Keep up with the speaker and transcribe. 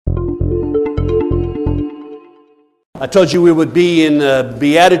I told you we would be in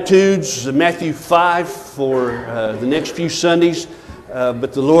Beatitudes, Matthew 5 for the next few Sundays,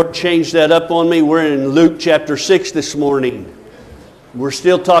 but the Lord changed that up on me. We're in Luke chapter 6 this morning. We're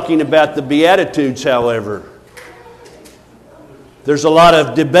still talking about the Beatitudes, however. There's a lot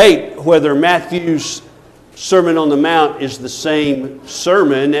of debate whether Matthew's Sermon on the Mount is the same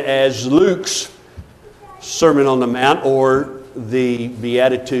sermon as Luke's Sermon on the Mount or the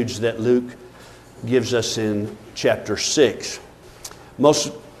Beatitudes that Luke gives us in chapter 6.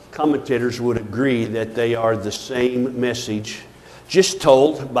 Most commentators would agree that they are the same message, just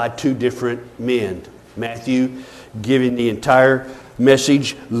told by two different men. Matthew giving the entire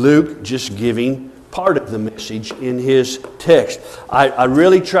message, Luke just giving part of the message in his text. I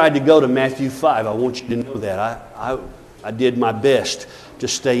really tried to go to Matthew 5. I want you to know that. I did my best to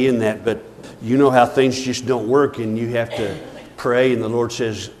stay in that, but you know how things just don't work and you have to pray and the Lord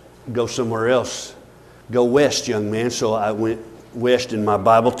says, go somewhere else. Go west, young man. So I went west in my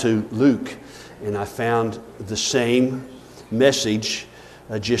Bible to Luke, and I found the same message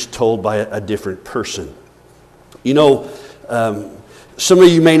just told by a different person. You know, some of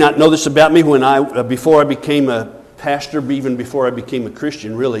you may not know this about me. Before I became a pastor, even before I became a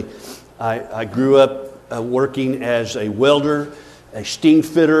Christian, really, I grew up working as a welder, a steam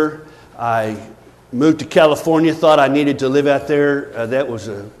fitter. I moved to California, thought I needed to live out there. That was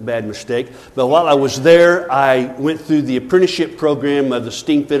a bad mistake. But while I was there, I went through the apprenticeship program of the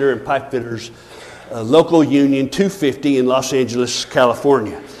Steam Fitter and Pipe Fitters Local Union 250 in Los Angeles,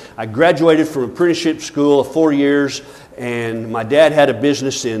 California. I graduated from apprenticeship school of 4 years, and my dad had a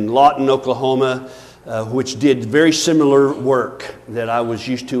business in Lawton, Oklahoma, which did very similar work that I was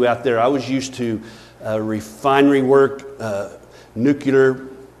used to out there. I was used to refinery work, nuclear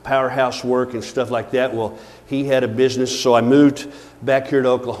powerhouse work and stuff like that. Well, he had a business, so I moved back here to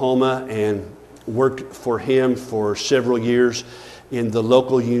Oklahoma and worked for him for several years in the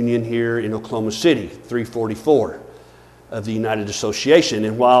local union here in Oklahoma City, 344 of the United Association.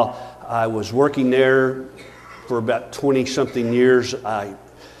 And while I was working there for about 20-something years, I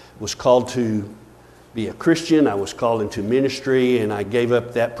was called to be a Christian. I was called into ministry, and I gave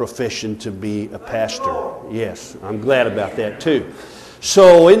up that profession to be a pastor. Yes, I'm glad about that too.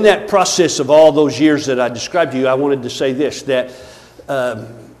 So in that process of all those years that I described to you, I wanted to say this, that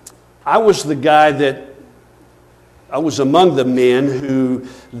I was the guy that, I was among the men who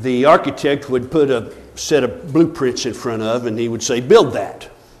the architect would put a set of blueprints in front of, and he would say, build that,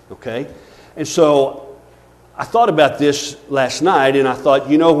 okay? And so I thought about this last night, and I thought,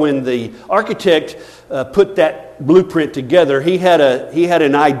 you know, when the architect put that blueprint together, he had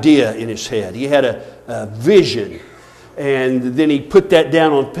an idea in his head. He had a vision. And then he put that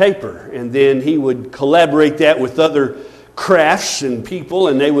down on paper, and then he would collaborate that with other crafts and people,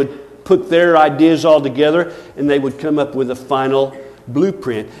 and they would put their ideas all together, and they would come up with a final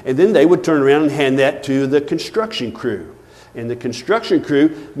blueprint. And then they would turn around and hand that to the construction crew. And the construction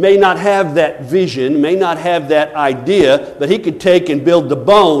crew may not have that vision, may not have that idea, but he could take and build the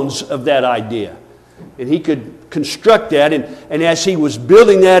bones of that idea. And he could construct that, and as he was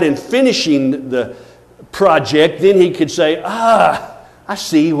building that and finishing the project, then he could say, I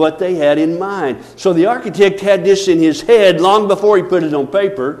see what they had in mind. So the architect had this in his head long before he put it on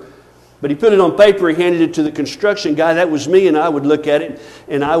paper. But he put it on paper, he handed it to the construction guy. That was me, and I would look at it,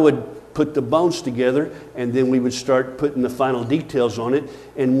 and I would put the bones together, and then we would start putting the final details on it,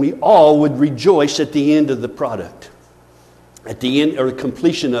 and we all would rejoice at the end of the product, at the end or the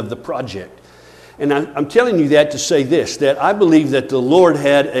completion of the project. And I'm telling you that to say this, that I believe that the Lord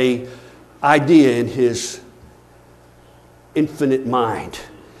had an idea in his infinite mind,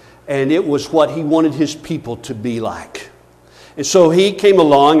 and it was what he wanted his people to be like. And so he came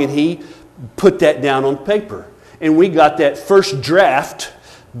along and he put that down on paper, and we got that first draft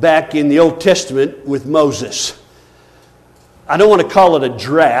back in the Old Testament with Moses. I don't want to call it a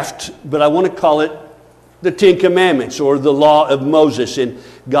draft, but I want to call it the Ten Commandments or the law of Moses. And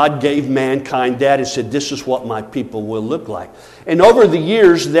God gave mankind that and said, this is what my people will look like. And over the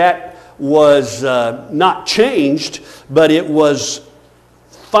years that was not changed, but it was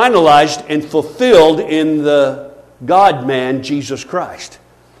finalized and fulfilled in the God-man, Jesus Christ.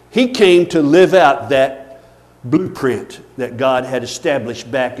 He came to live out that blueprint that God had established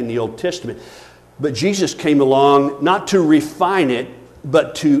back in the Old Testament. But Jesus came along not to refine it,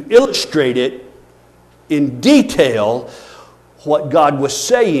 but to illustrate it in detail what God was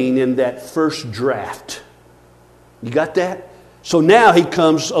saying in that first draft. You got that? So now he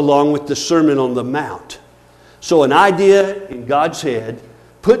comes along with the Sermon on the Mount. So an idea in God's head,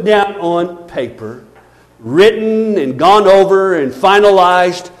 put down on paper, written and gone over and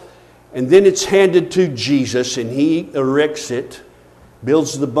finalized, And then it's handed to Jesus, and He erects it,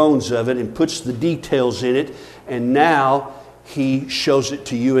 builds the bones of it, and puts the details in it. And now He shows it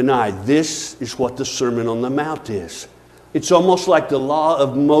to you and I. This is what the Sermon on the Mount is. It's almost like the law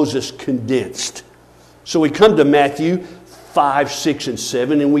of Moses condensed. So we come to Matthew 5, 6, and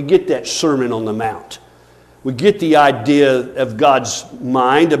 7, and we get that Sermon on the Mount. We get the idea of God's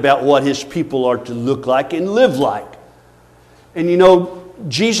mind about what His people are to look like and live like. And you know,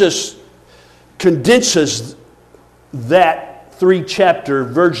 Jesus condenses that 3-chapter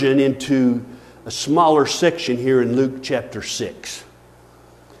version into a smaller section here in Luke chapter 6.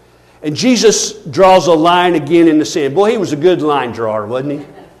 And Jesus draws a line again in the sand. Boy, He was a good line drawer, wasn't He?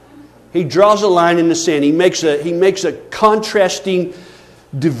 He draws a line in the sand. He makes a contrasting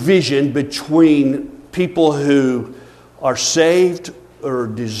division between people who are saved or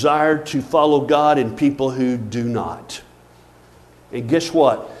desire to follow God and people who do not. And guess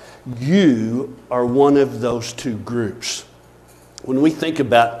what? You are one of those two groups. When we think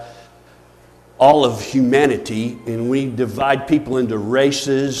about all of humanity and we divide people into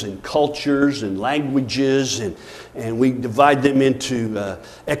races and cultures and languages and we divide them into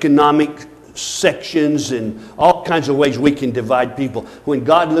economic sections and all kinds of ways we can divide people. When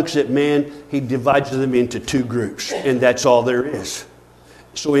God looks at man, He divides them into two groups, and that's all there is.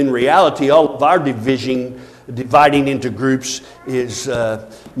 So in reality, all of our dividing into groups is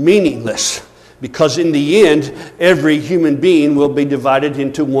meaningless, because in the end, every human being will be divided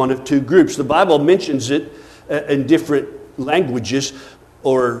into one of two groups. The Bible mentions it in different languages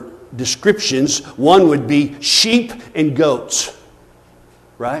or descriptions. One would be sheep and goats,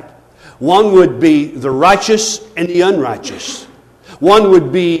 right? One would be the righteous and the unrighteous. One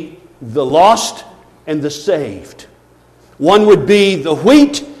would be the lost and the saved. One would be the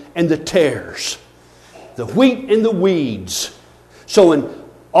wheat and the tares. The wheat and the weeds. So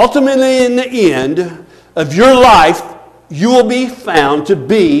ultimately in the end of your life, you will be found to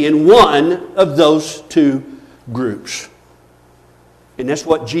be in one of those two groups. And that's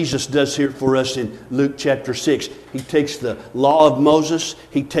what Jesus does here for us in Luke chapter 6. He takes the law of Moses,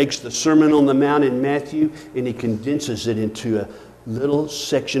 He takes the Sermon on the Mount in Matthew, and He condenses it into a little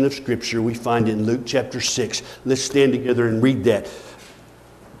section of Scripture we find in Luke chapter 6. Let's stand together and read that.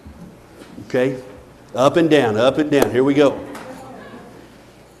 Okay? Up and down, up and down. Here we go.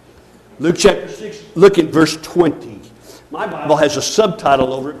 Luke chapter 6, look at verse 20. My Bible has a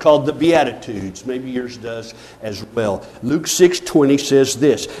subtitle over it called The Beatitudes. Maybe yours does as well. Luke 6:20 says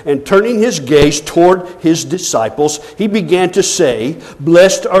this, "And turning His gaze toward His disciples, He began to say,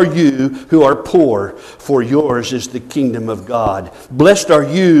 'Blessed are you who are poor, for yours is the kingdom of God. Blessed are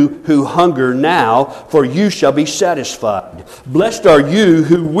you who hunger now, for you shall be satisfied. Blessed are you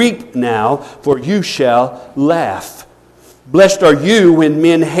who weep now, for you shall laugh. Blessed are you when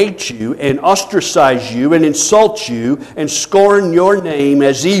men hate you and ostracize you and insult you and scorn your name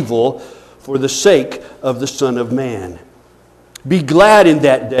as evil for the sake of the Son of Man. Be glad in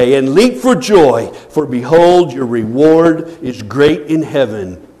that day and leap for joy, for behold, your reward is great in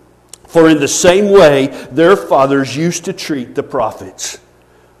heaven. For in the same way their fathers used to treat the prophets.'"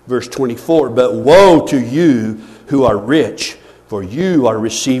 Verse 24, "But woe to you who are rich, for you are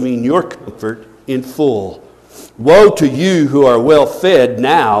receiving your comfort in full. Woe to you who are well fed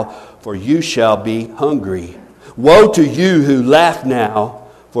now, for you shall be hungry. Woe to you who laugh now,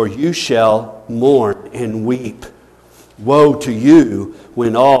 for you shall mourn and weep. Woe to you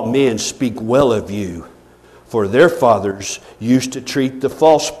when all men speak well of you, for their fathers used to treat the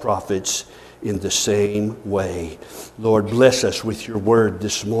false prophets in the same way." Lord, bless us with your word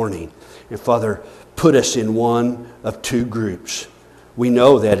this morning. And Father, put us in one of two groups. We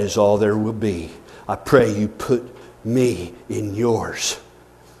know that is all there will be. I pray you put me in yours.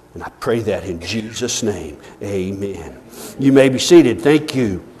 And I pray that in Jesus' name. Amen. You may be seated. Thank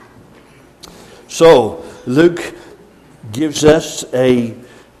you. So, Luke gives us a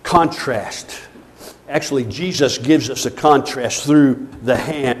contrast. Actually, Jesus gives us a contrast through the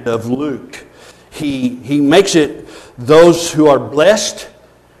hand of Luke. He makes it those who are blessed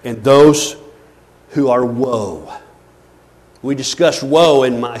and those who are woe. We discussed woe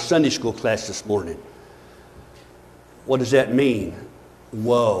in my Sunday school class this morning. What does that mean?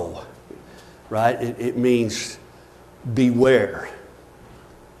 Woe, right? It means beware.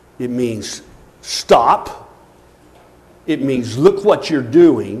 It means stop. It means look what you're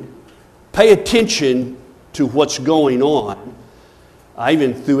doing. Pay attention to what's going on. I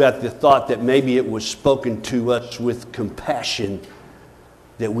even threw out the thought that maybe it was spoken to us with compassion,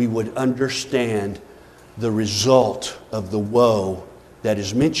 that we would understand the result of the woe that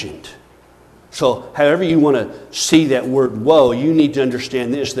is mentioned. So however you want to see that word woe, you need to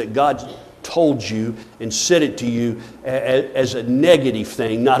understand this, that God told you and said it to you as a negative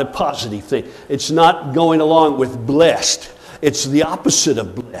thing, not a positive thing. It's not going along with blessed. It's the opposite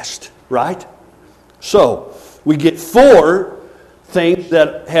of blessed, right? So we get 4 things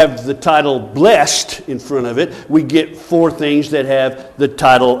that have the title blessed in front of it. We get 4 things that have the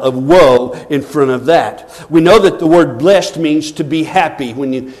title of woe in front of that. We know that the word blessed means to be happy.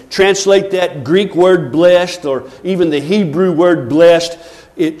 When you translate that Greek word blessed or even the Hebrew word blessed,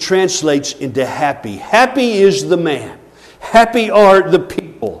 it translates into happy. Happy is the man. Happy are the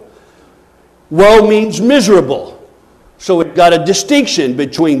people. Woe means miserable. So it got a distinction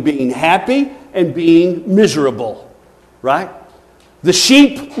between being happy and being miserable, right? The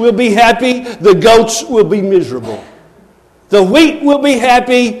sheep will be happy, the goats will be miserable. The wheat will be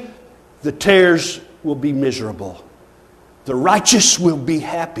happy, the tares will be miserable. The righteous will be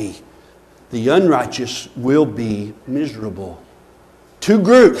happy, the unrighteous will be miserable. 2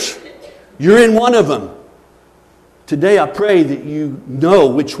 groups. You're in one of them. Today I pray that you know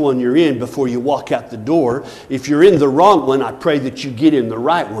which one you're in before you walk out the door. If you're in the wrong one, I pray that you get in the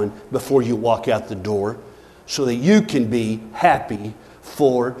right one before you walk out the door, so that you can be happy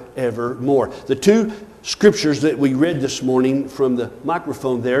forevermore. The 2 scriptures that we read this morning from the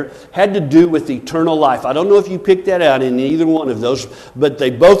microphone there had to do with eternal life. I don't know if you picked that out in either one of those, but they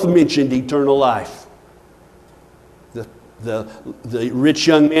both mentioned eternal life. The rich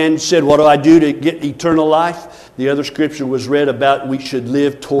young man said, "What do I do to get eternal life?" The other scripture was read about we should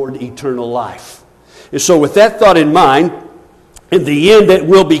live toward eternal life. And so with that thought in mind, in the end that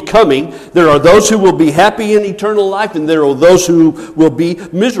will be coming, there are those who will be happy in eternal life, and there are those who will be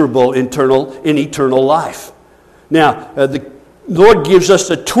miserable in eternal life. Now, the Lord gives us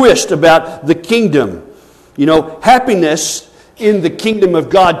a twist about the kingdom. You know, happiness in the kingdom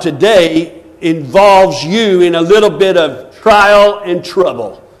of God today involves you in a little bit of trial and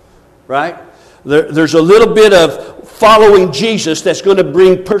trouble, right? There's a little bit of following Jesus that's going to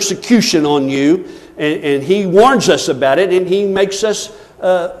bring persecution on you. And He warns us about it, and He makes us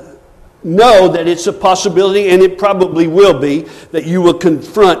know that it's a possibility, and it probably will be, that you will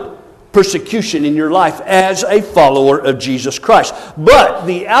confront persecution in your life as a follower of Jesus Christ. But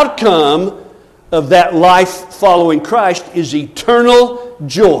the outcome of that life following Christ is eternal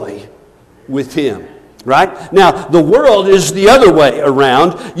joy with Him. Right? Now, the world is the other way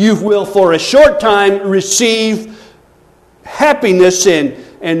around. You will for a short time receive happiness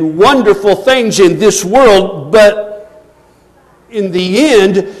and wonderful things in this world, but in the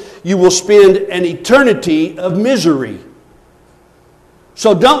end, you will spend an eternity of misery.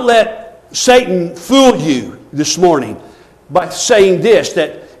 So don't let Satan fool you this morning by saying this,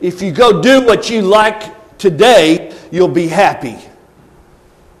 that if you go do what you like today, you'll be happy.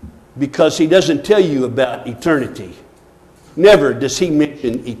 Because he doesn't tell you about eternity. Never does he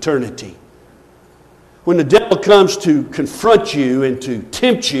mention eternity. When the devil comes to confront you and to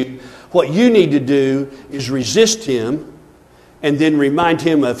tempt you, what you need to do is resist him and then remind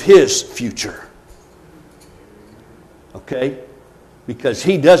him of his future. Okay? Because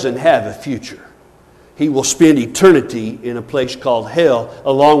he doesn't have a future. He will spend eternity in a place called hell,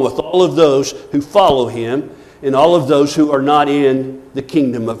 along with all of those who follow him and all of those who are not in the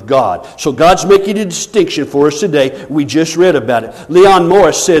kingdom of God. So God's making a distinction for us today. We just read about it. Leon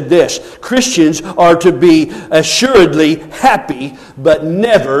Morris said this: Christians are to be assuredly happy, but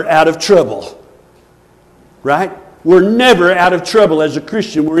never out of trouble. Right? We're never out of trouble as a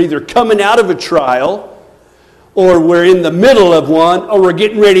Christian. We're either coming out of a trial, or we're in the middle of one, or we're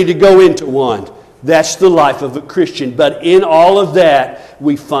getting ready to go into one. That's the life of a Christian. But in all of that,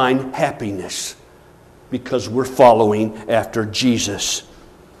 we find happiness, because we're following after Jesus.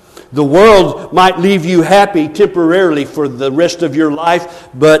 The world might leave you happy temporarily for the rest of your life,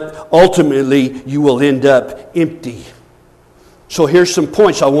 but ultimately you will end up empty. So here's some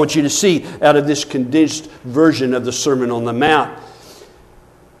points I want you to see out of this condensed version of the Sermon on the Mount.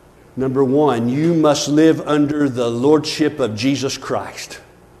 Number 1, you must live under the lordship of Jesus Christ.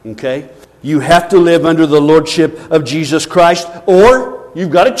 Okay? You have to live under the lordship of Jesus Christ, or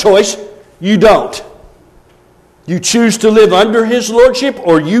you've got a choice, you don't. You choose to live under His lordship,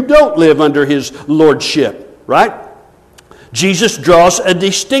 or you don't live under His lordship, right? Jesus draws a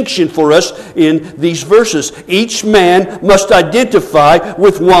distinction for us in these verses. Each man must identify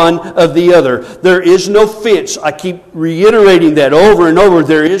with one of the other. There is no fence. I keep reiterating that over and over.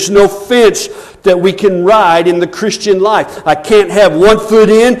 There is no fence that we can ride in the Christian life. I can't have one foot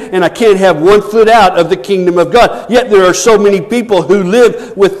in and I can't have one foot out of the kingdom of God. Yet there are so many people who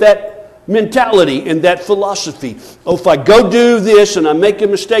live with that mentality and that philosophy. Oh, if I go do this and I make a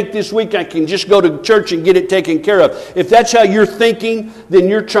mistake this week, I can just go to church and get it taken care of. If that's how you're thinking, then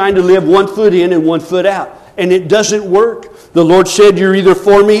you're trying to live 1 foot in and 1 foot out. And it doesn't work. The Lord said, you're either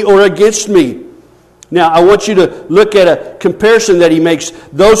for me or against me. Now, I want you to look at a comparison that He makes.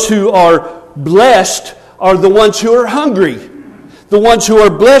 Those who are blessed are the ones who are hungry. The ones who are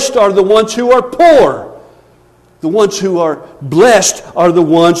blessed are the ones who are poor. The ones who are blessed are the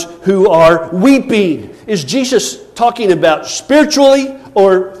ones who are weeping. Is Jesus talking about spiritually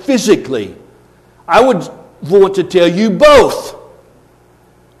or physically? I would want to tell you both.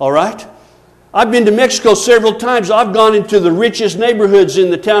 All right? I've been to Mexico several times. I've gone into the richest neighborhoods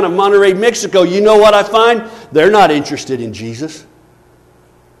in the town of Monterrey, Mexico. You know what I find? They're not interested in Jesus.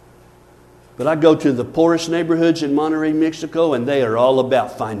 But I go to the poorest neighborhoods in Monterrey, Mexico, and they are all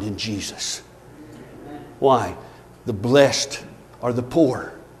about finding Jesus. Why? The blessed are the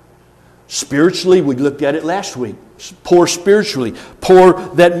poor. Spiritually, we looked at it last week. Poor spiritually. Poor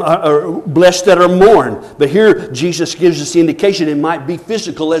that are blessed that are mourn. But here Jesus gives us the indication it might be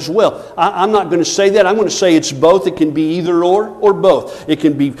physical as well. I'm not going to say that. I'm going to say it's both. It can be either or both. It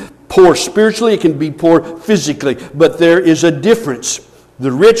can be poor spiritually. It can be poor physically. But there is a difference.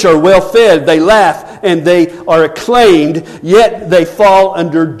 The rich are well fed. They laugh and they are acclaimed. Yet they fall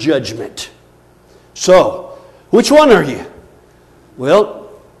under judgment. So, which one are you? Well,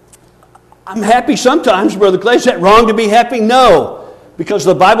 I'm happy sometimes, Brother Clay. Is that wrong to be happy? No. Because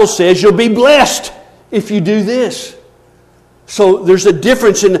the Bible says you'll be blessed if you do this. So there's a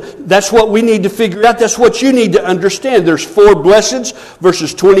difference, and that's what we need to figure out. That's what you need to understand. There's 4 blessings,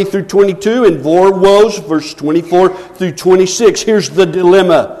 verses 20 through 22, and 4 woes, verses 24 through 26. Here's the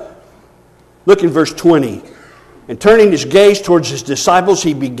dilemma. Look in verse 20. And turning his gaze towards his disciples,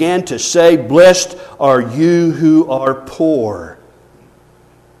 he began to say, blessed are you who are poor,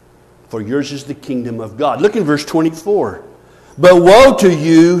 for yours is the kingdom of God. Look in verse 24. But woe to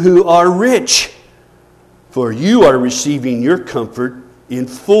you who are rich, for you are receiving your comfort in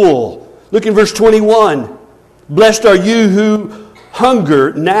full. Look in verse 21. Blessed are you who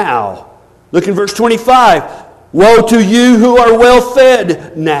hunger now. Look in verse 25. Woe to you who are well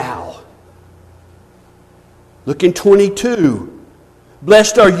fed now. Look in 22.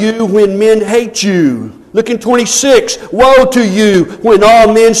 Blessed are you when men hate you. Look in 26. Woe to you when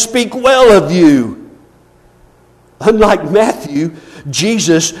all men speak well of you. Unlike Matthew,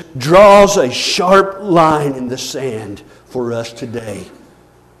 Jesus draws a sharp line in the sand for us today.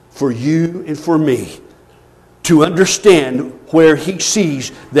 For you and for me. To understand where He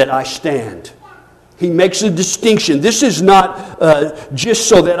sees that I stand. He makes a distinction. This is not just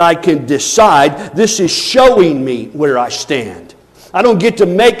so that I can decide. This is showing me where I stand. I don't get to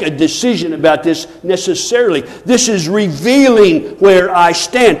make a decision about this necessarily. This is revealing where I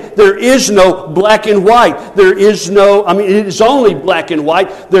stand. There is no black and white. There is no, it is only black and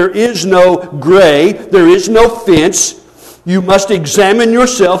white. There is no gray. There is no fence. You must examine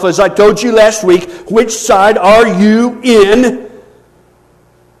yourself, as I told you last week. Which side are you in?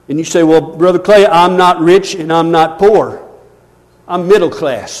 And you say, well, Brother Clay, I'm not rich and I'm not poor. I'm middle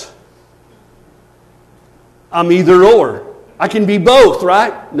class. I'm either or. I can be both,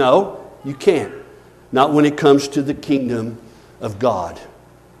 right? No, you can't. Not when it comes to the kingdom of God.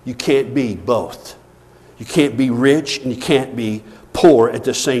 You can't be both. You can't be rich and you can't be poor at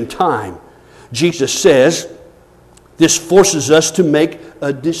the same time. Jesus says, this forces us to make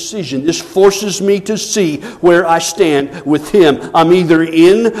a decision. This forces me to see where I stand with Him. I'm either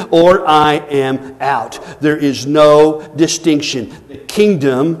in or I am out. There is no distinction. The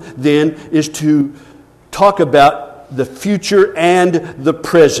kingdom then is to talk about the future and the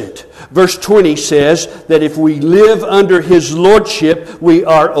present. Verse 20 says that if we live under His lordship, we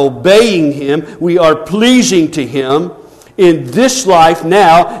are obeying Him, we are pleasing to Him in this life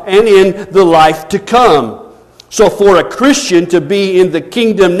now and in the life to come. So for a Christian to be in the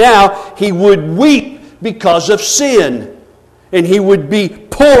kingdom now, he would weep because of sin. And he would be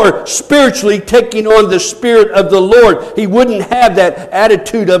poor spiritually, taking on the Spirit of the Lord. He wouldn't have that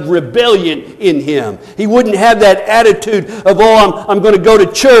attitude of rebellion in him. He wouldn't have that attitude of, I'm going to go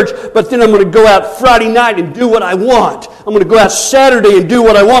to church, but then I'm going to go out Friday night and do what I want. I'm going to go out Saturday and do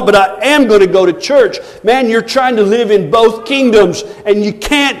what I want, but I am going to go to church. Man, you're trying to live in both kingdoms, and you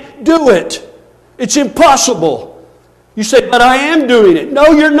can't do it. It's impossible. You say, but I am doing it. No,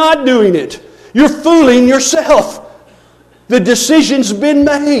 you're not doing it. You're fooling yourself. The decision's been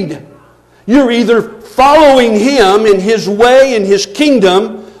made. You're either following Him in His way, in His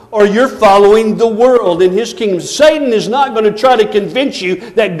kingdom, or you're following the world in his kingdom. Satan is not going to try to convince you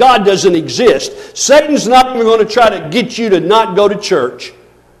that God doesn't exist. Satan's not even going to try to get you to not go to church.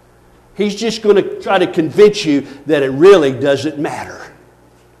 He's just going to try to convince you that it really doesn't matter.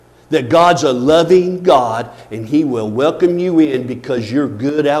 That God's a loving God and He will welcome you in because your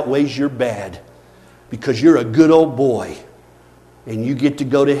good outweighs your bad. Because you're a good old boy. And you get to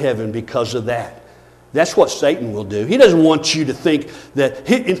go to heaven because of that. That's what Satan will do. He doesn't want you to think that...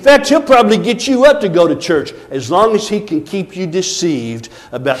 in fact, he'll probably get you up to go to church as long as he can keep you deceived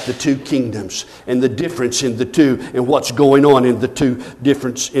about the two kingdoms and the difference in the two and what's going on in the two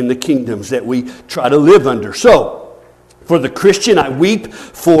difference in the kingdoms that we try to live under. So, for the Christian, I weep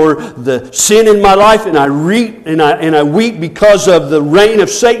for the sin in my life, and I weep because of the reign of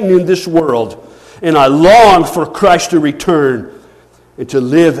Satan in this world. And I long for Christ to return. And to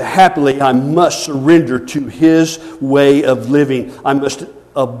live happily, I must surrender to His way of living. I must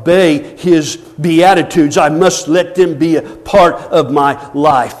obey His beatitudes. I must let them be a part of my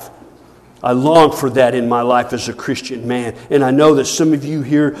life. I long for that in my life as a Christian man. And I know that some of you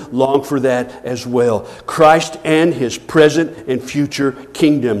here long for that as well. Christ and His present and future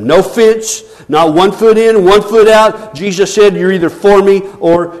kingdom. No fence, not one foot in, one foot out. Jesus said, you're either for me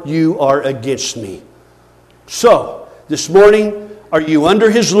or you are against me. So, this morning, are you under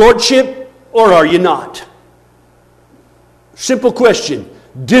His lordship or are you not? Simple question,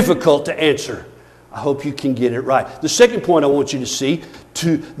 difficult to answer. I hope you can get it right. The second point I want you to see,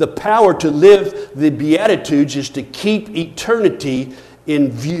 to the power to live the Beatitudes is to keep eternity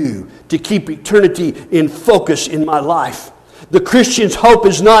in view, to keep eternity in focus in my life. The Christian's hope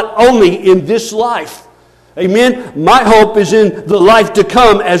is not only in this life. Amen? My hope is in the life to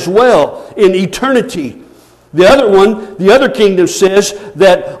come as well, in eternity. The other kingdom says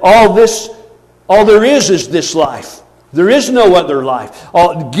that all there is this life. There is no other life.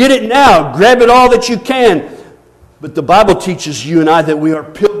 Get it now. Grab it all that you can. But the Bible teaches you and I that we are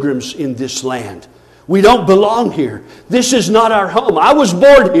pilgrims in this land. We don't belong here. This is not our home. I was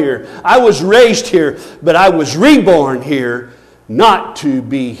born here. I was raised here. But I was reborn here not to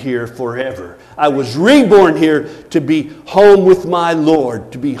be here forever. I was reborn here to be home with my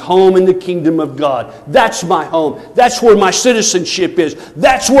Lord, to be home in the kingdom of God. That's my home. That's where my citizenship is.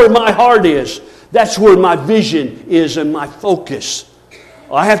 That's where my heart is. That's where my vision is and my focus.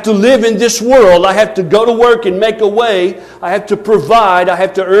 I have to live in this world. I have to go to work and make a way. I have to provide. I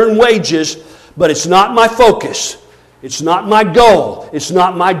have to earn wages. But it's not my focus. It's not my goal. It's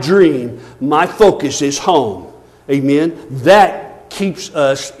not my dream. My focus is home. Amen? That keeps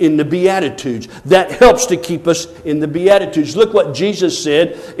us in the Beatitudes. That helps to keep us in the Beatitudes. Look what Jesus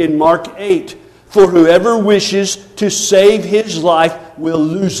said in Mark 8. For whoever wishes to save his life will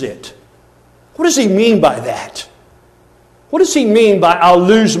lose it. What does He mean by that? What does He mean by I'll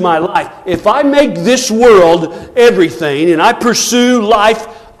lose my life? If I make this world everything and I pursue life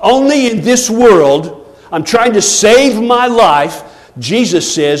only in this world, I'm trying to save my life,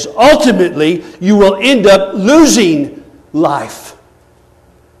 Jesus says, ultimately you will end up losing life.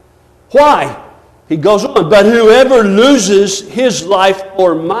 Why? He goes on, but whoever loses his life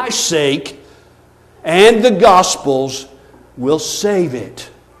for my sake and the gospel's will save it.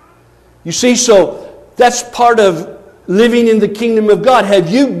 You see, so that's part of living in the kingdom of God. Have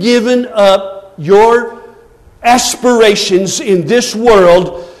you given up your aspirations in this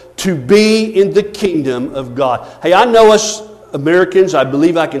world to be in the kingdom of God? Hey, I know us Americans, I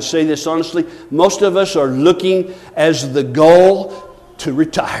believe I can say this honestly, most of us are looking as the goal to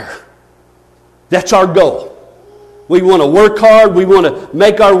retire. That's our goal. We want to work hard, we want to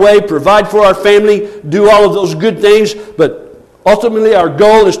make our way, provide for our family, do all of those good things, but ultimately our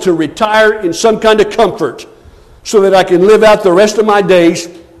goal is to retire in some kind of comfort so that I can live out the rest of my days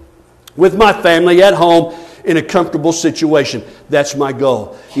with my family at home in a comfortable situation. That's my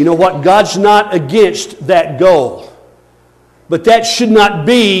goal. You know what? God's not against that goal. But that should not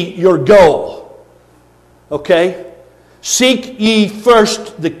be your goal. Okay? Seek ye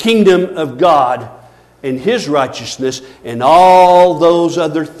first the kingdom of God and His righteousness, and all those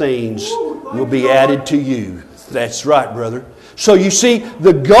other things will be added to you. That's right, brother. So you see,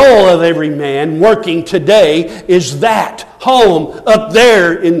 the goal of every man working today is that home up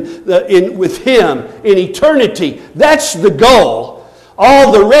there with Him in eternity. That's the goal.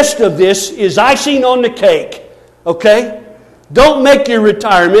 All the rest of this is icing on the cake. Okay? Don't make your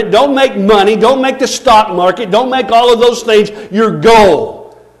retirement, don't make money, don't make the stock market, don't make all of those things your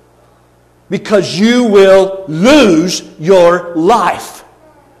goal. Because you will lose your life.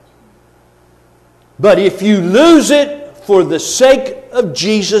 But if you lose it for the sake of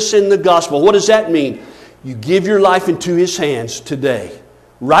Jesus and the gospel, what does that mean? You give your life into His hands today,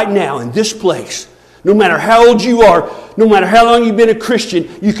 right now, in this place. No matter how old you are, no matter how long you've been a Christian,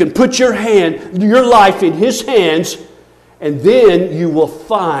 you can put your life in His hands And then you will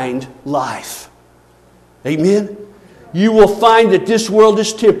find life. Amen? You will find that this world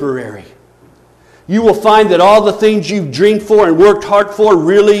is temporary. You will find that all the things you've dreamed for and worked hard for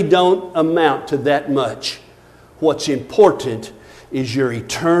really don't amount to that much. What's important is your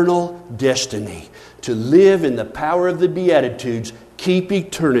eternal destiny. To live in the power of the Beatitudes, keep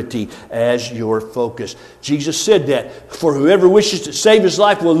eternity as your focus. Jesus said that, for whoever wishes to save his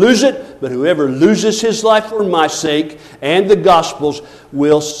life will lose it, but whoever loses his life for my sake and the gospel's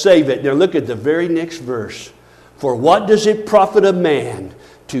will save it. Now look at the very next verse. For what does it profit a man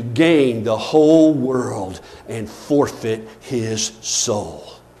to gain the whole world and forfeit his soul?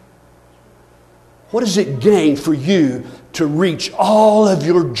 What does it gain for you to reach all of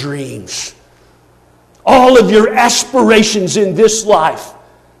your dreams? All of your aspirations in this life?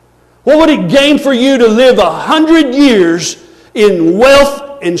 What would it gain for you to live 100 years in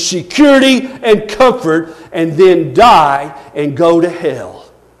wealth and security and comfort and then die and go to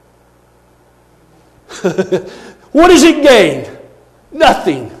hell? What does it gain?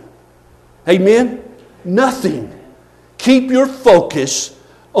 Nothing. Amen? Nothing. Keep your focus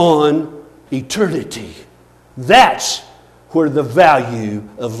on eternity. That's where the value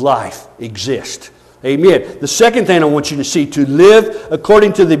of life exists. Amen. The second thing I want you to see, to live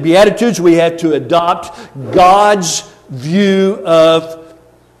according to the Beatitudes, we have to adopt God's view of,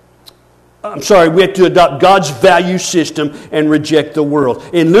 we have to adopt God's value system and reject the world.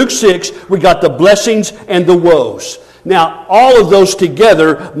 In Luke 6, we got the blessings and the woes. Now, all of those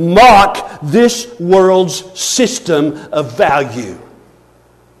together mock this world's system of value.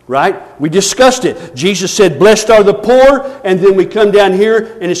 Right? We discussed it. Jesus said, blessed are the poor, and then we come down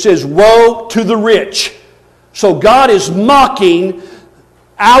here and it says, woe to the rich. So God is mocking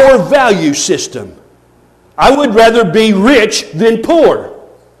our value system. I would rather be rich than poor.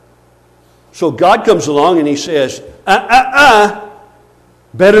 So God comes along and He says,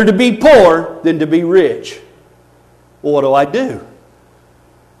 better to be poor than to be rich. Well, what do?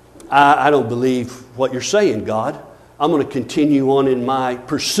 I don't believe what you're saying, God. I'm going to continue on in my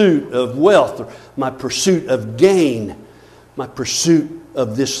pursuit of wealth, my pursuit of gain, my pursuit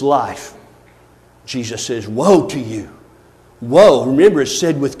of this life. Jesus says, woe to you. Woe. Remember, it's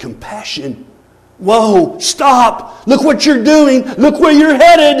said with compassion. Woe. Stop. Look what you're doing. Look where you're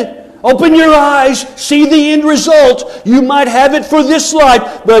headed. Open your eyes. See the end result. You might have it for this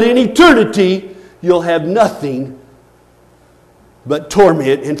life, but in eternity, you'll have nothing but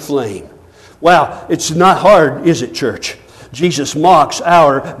torment and flame. Wow, it's not hard, is it, church? Jesus mocks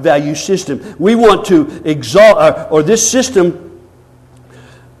our value system. We want to exalt, or this system,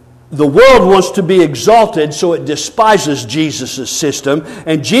 the world wants to be exalted, so it despises Jesus' system.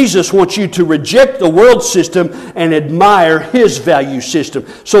 And Jesus wants you to reject the world system and admire His value system.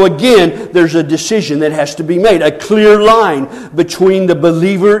 So again, there's a decision that has to be made. A clear line between the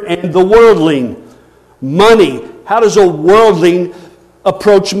believer and the worldling. Money. How does a worldling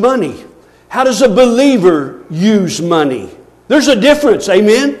approach money? How does a believer use money? There's a difference,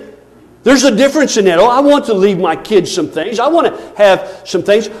 amen? There's a difference in that. Oh, I want to leave my kids some things. I want to have some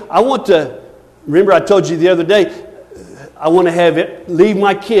things. Remember I told you the other day, I want to leave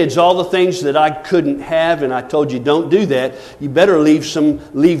my kids all the things that I couldn't have, and I told you don't do that. You better leave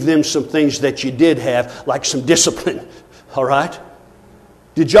them some things that you did have, like some discipline, all right?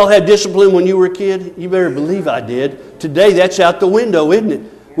 Did y'all have discipline when you were a kid? You better believe I did. Today, that's out the window, isn't it?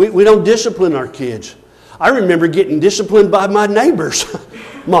 We don't discipline our kids. I remember getting disciplined by my neighbor's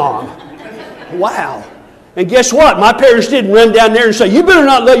mom. Wow. And guess what? My parents didn't run down there and say, you better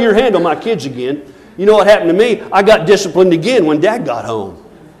not lay your hand on my kids again. You know what happened to me? I got disciplined again when Dad got home.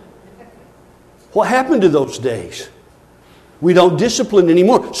 What happened to those days? We don't discipline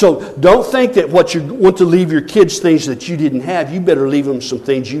anymore. So don't think that what you want to leave your kids things that you didn't have. You better leave them some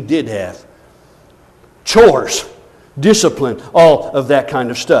things you did have. Chores. Discipline, all of that kind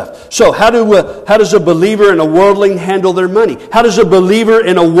of stuff. So how does a believer and a worldling handle their money? How does a believer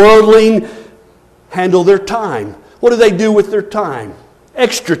and a worldling handle their time? What do they do with their time?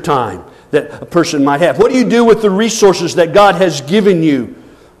 Extra time that a person might have. What do you do with the resources that God has given you?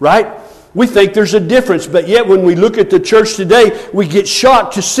 Right? We think there's a difference, but yet when we look at the church today, we get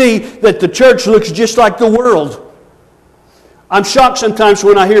shocked to see that the church looks just like the world. I'm shocked sometimes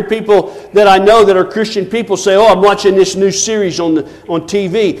when I hear people that I know that are Christian people say, oh, I'm watching this new series on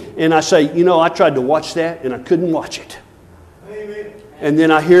TV. And I say, I tried to watch that and I couldn't watch it. Amen. And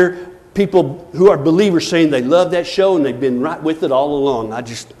then I hear people who are believers saying they love that show and they've been right with it all along.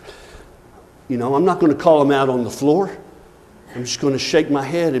 I'm not going to call them out on the floor. I'm just going to shake my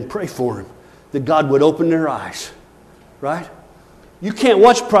head and pray for them that God would open their eyes. Right? You can't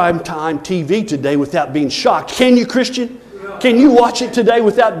watch primetime TV today without being shocked. Can you, Christian? Can you watch it today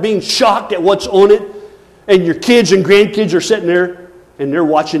without being shocked at what's on it? And your kids and grandkids are sitting there and they're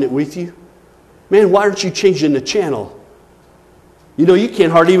watching it with you? Man, why aren't you changing the channel? You know, you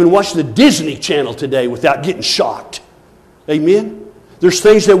can't hardly even watch the Disney Channel today without getting shocked. Amen? There's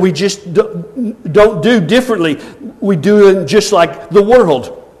things that we just don't do differently. We do it just like the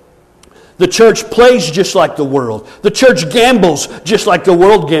world. The church plays just like the world. The church gambles just like the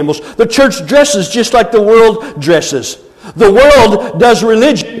world gambles. The church dresses just like the world dresses. The world does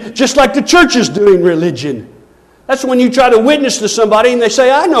religion just like the church is doing religion. That's when you try to witness to somebody and they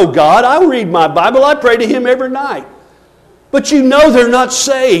say, I know God, I read my Bible, I pray to Him every night. But you know they're not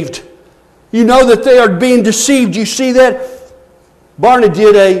saved. You know that they are being deceived. You see that? Barna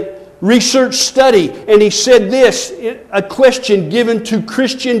did a research study, and he said this, a question given to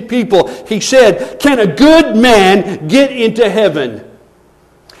Christian people. He said, can a good man get into heaven?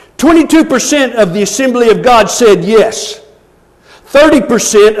 22% of the Assembly of God said yes.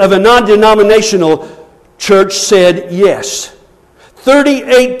 30% of a non-denominational church said yes.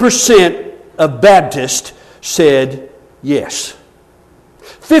 38% of Baptists said yes.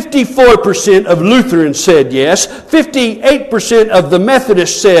 54% of Lutherans said yes. 58% of the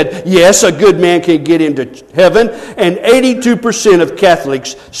Methodists said yes, a good man can get into heaven. And 82% of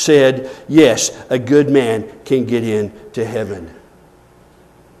Catholics said yes, a good man can get into heaven.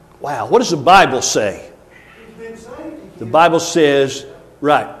 Wow, what does the Bible say? The Bible says,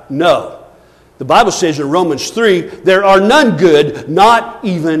 right, no. The Bible says in Romans 3, there are none good, not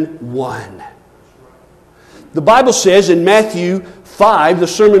even one. The Bible says in Matthew 5, the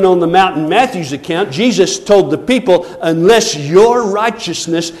Sermon on the Mount in Matthew's account, Jesus told the people, unless your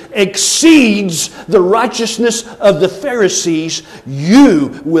righteousness exceeds the righteousness of the Pharisees,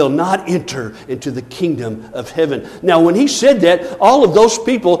 you will not enter into the kingdom of heaven. Now, when he said that, all of those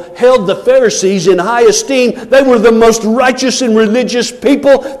people held the Pharisees in high esteem. They were the most righteous and religious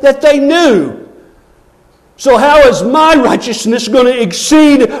people that they knew. So how is my righteousness going to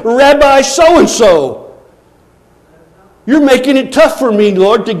exceed Rabbi so-and-so? You're making it tough for me,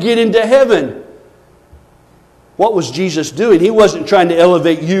 Lord, to get into heaven. What was Jesus doing? He wasn't trying to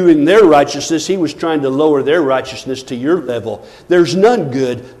elevate you in their righteousness. He was trying to lower their righteousness to your level. There's none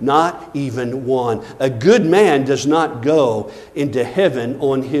good, not even one. A good man does not go into heaven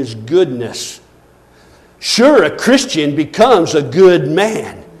on his goodness. Sure, a Christian becomes a good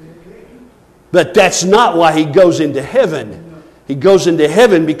man. But that's not why he goes into heaven. He goes into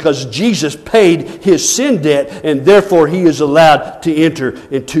heaven because Jesus paid his sin debt, and therefore he is allowed to enter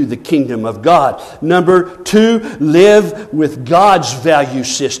into the kingdom of God. Number 2, live with God's value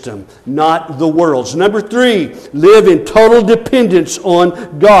system, not the world's. Number 3, live in total dependence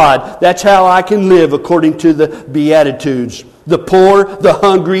on God. That's how I can live according to the Beatitudes. The poor, the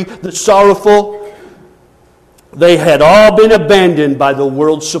hungry, the sorrowful, they had all been abandoned by the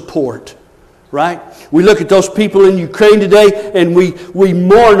world's support. Right? We look at those people in Ukraine today and we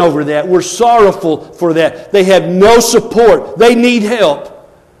mourn over that. We're sorrowful for that. They have no support. They need help.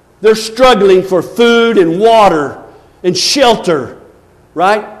 They're struggling for food and water and shelter.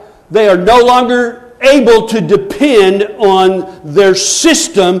 Right? They are no longer able to depend on their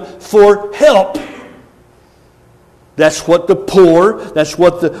system for help. That's what the poor, that's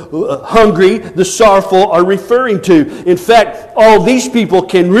what the hungry, the sorrowful are referring to. In fact, all these people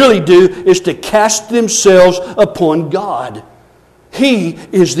can really do is to cast themselves upon God. He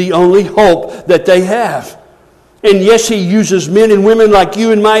is the only hope that they have. And yes, He uses men and women like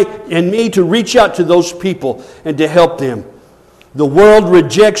you and me to reach out to those people and to help them. The world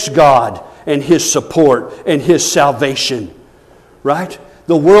rejects God and His support and His salvation. Right?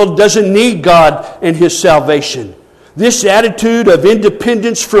 The world doesn't need God and His salvation. This attitude of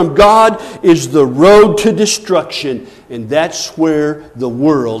independence from God is the road to destruction, and that's where the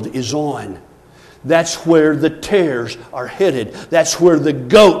world is on. That's where the tares are headed. That's where the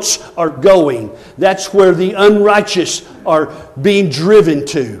goats are going. That's where the unrighteous are being driven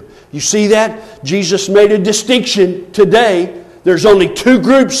to. You see that? Jesus made a distinction today. There's only 2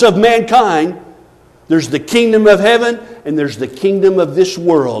 groups of mankind. There's the kingdom of heaven and there's the kingdom of this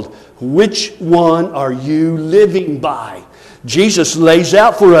world. Which one are you living by? Jesus lays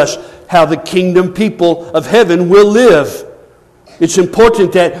out for us how the kingdom people of heaven will live. It's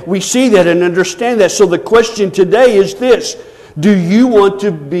important that we see that and understand that. So the question today is this: do you want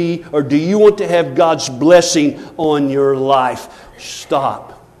to be, or do you want to have God's blessing on your life?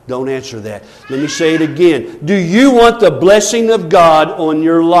 Stop. Don't answer that. Let me say it again. Do you want the blessing of God on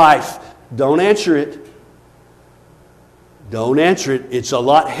your life? Don't answer it. Don't answer it. It's a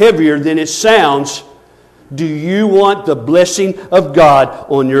lot heavier than it sounds. Do you want the blessing of God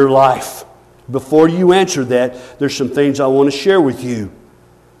on your life? before you answer that, there's some things I want to share with you.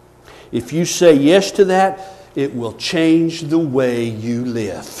 If you say yes to that, it will change the way you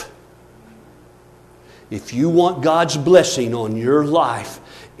live. If you want God's blessing on your life,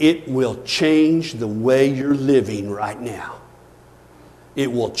 it will change the way you're living right now. It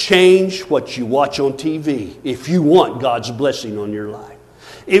will change what you watch on TV if you want God's blessing on your life.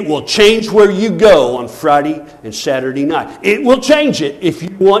 It will change where you go on Friday and Saturday night. It will change it if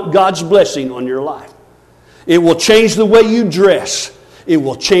you want God's blessing on your life. It will change the way you dress. It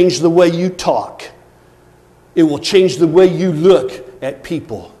will change the way you talk. It will change the way you look at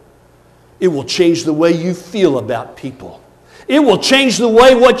people. It will change the way you feel about people. It will change the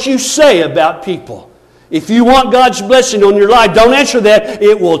way what you say about people. If you want God's blessing on your life, don't answer that.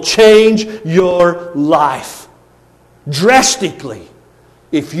 It will change your life drastically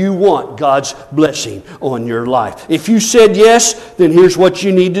if you want God's blessing on your life. If you said yes, then here's what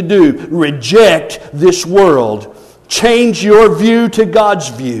you need to do. Reject this world. Change your view to God's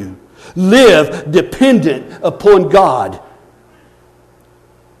view. Live dependent upon God.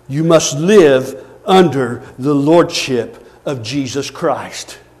 You must live under the lordship of Jesus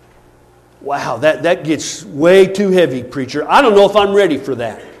Christ. Wow, that gets way too heavy, preacher. I don't know if I'm ready for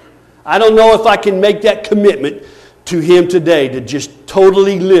that. I don't know if I can make that commitment to Him today to just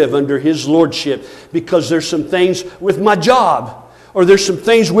totally live under His lordship, because there's some things with my job, or there's some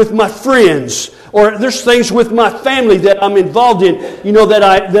things with my friends, or there's things with my family that I'm involved in,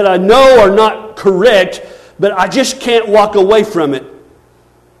 that I know are not correct, but I just can't walk away from it.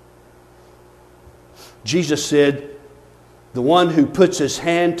 Jesus said, the one who puts his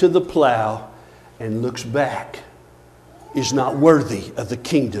hand to the plow and looks back is not worthy of the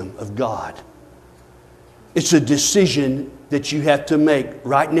kingdom of God. It's a decision that you have to make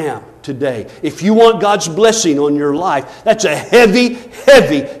right now, today. If you want God's blessing on your life, that's a heavy,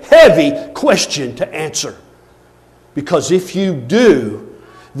 heavy, heavy question to answer. Because if you do,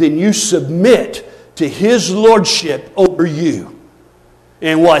 then you submit to His lordship over you.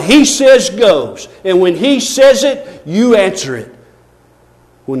 And what He says goes. And when He says it, you answer it.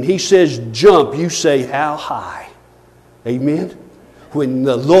 When He says jump, you say how high. Amen? When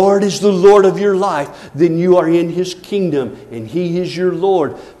the Lord is the Lord of your life, then you are in His kingdom and He is your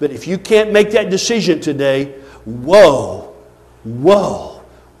Lord. But if you can't make that decision today, woe, woe,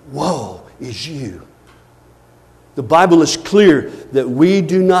 woe is you. The Bible is clear that we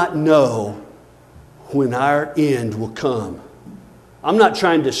do not know when our end will come. I'm not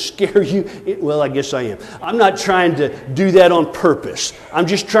trying to scare you. Well, I guess I am. I'm not trying to do that on purpose. I'm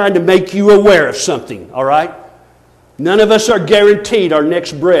just trying to make you aware of something, all right? None of us are guaranteed our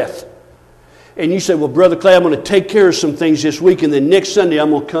next breath. And you say, well, Brother Clay, I'm going to take care of some things this week, and then next Sunday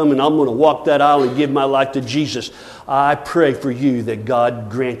I'm going to come and I'm going to walk that aisle and give my life to Jesus. I pray for you that God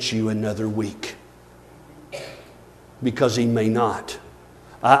grants you another week. Because He may not.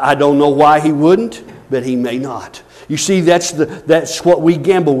 I don't know why He wouldn't, but He may not. You see, that's what we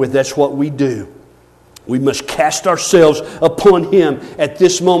gamble with. That's what we do. We must cast ourselves upon Him at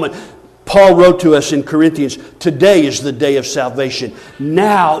this moment. Paul wrote to us in Corinthians, today is the day of salvation.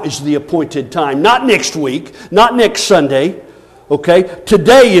 Now is the appointed time. Not next week, not next Sunday. Okay?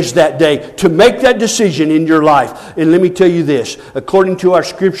 Today is that day to make that decision in your life. And let me tell you this, according to our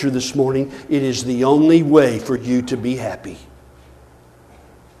scripture this morning, it is the only way for you to be happy.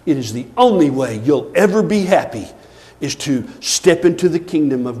 It is the only way you'll ever be happy, is to step into the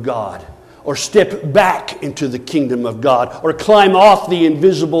kingdom of God, or step back into the kingdom of God, or climb off the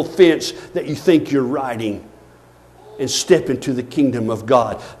invisible fence that you think you're riding and step into the kingdom of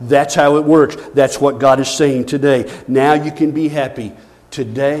God. That's how it works. That's what God is saying today. Now you can be happy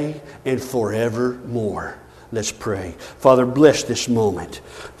today and forevermore. Let's pray. Father, bless this moment.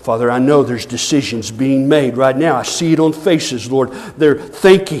 Father, I know there's decisions being made right now. I see it on faces, Lord. They're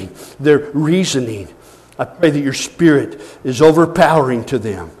thinking, they're reasoning. I pray that your Spirit is overpowering to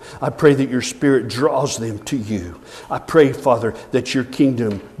them. I pray that your Spirit draws them to you. I pray, Father, that your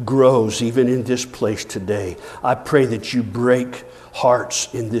kingdom grows even in this place today. I pray that you break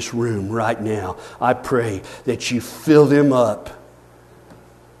hearts in this room right now. I pray that you fill them up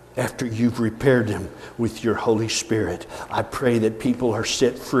after you've repaired them with your Holy Spirit. I pray that people are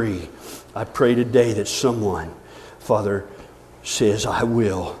set free. I pray today that someone, Father, says, I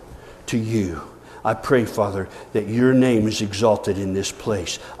will to you. I pray, Father, that your name is exalted in this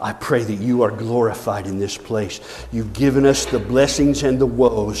place. I pray that you are glorified in this place. You've given us the blessings and the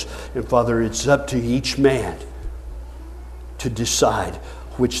woes. And Father, it's up to each man to decide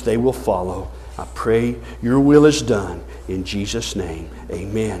which they will follow. I pray your will is done. In Jesus' name,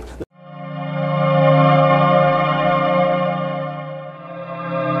 amen.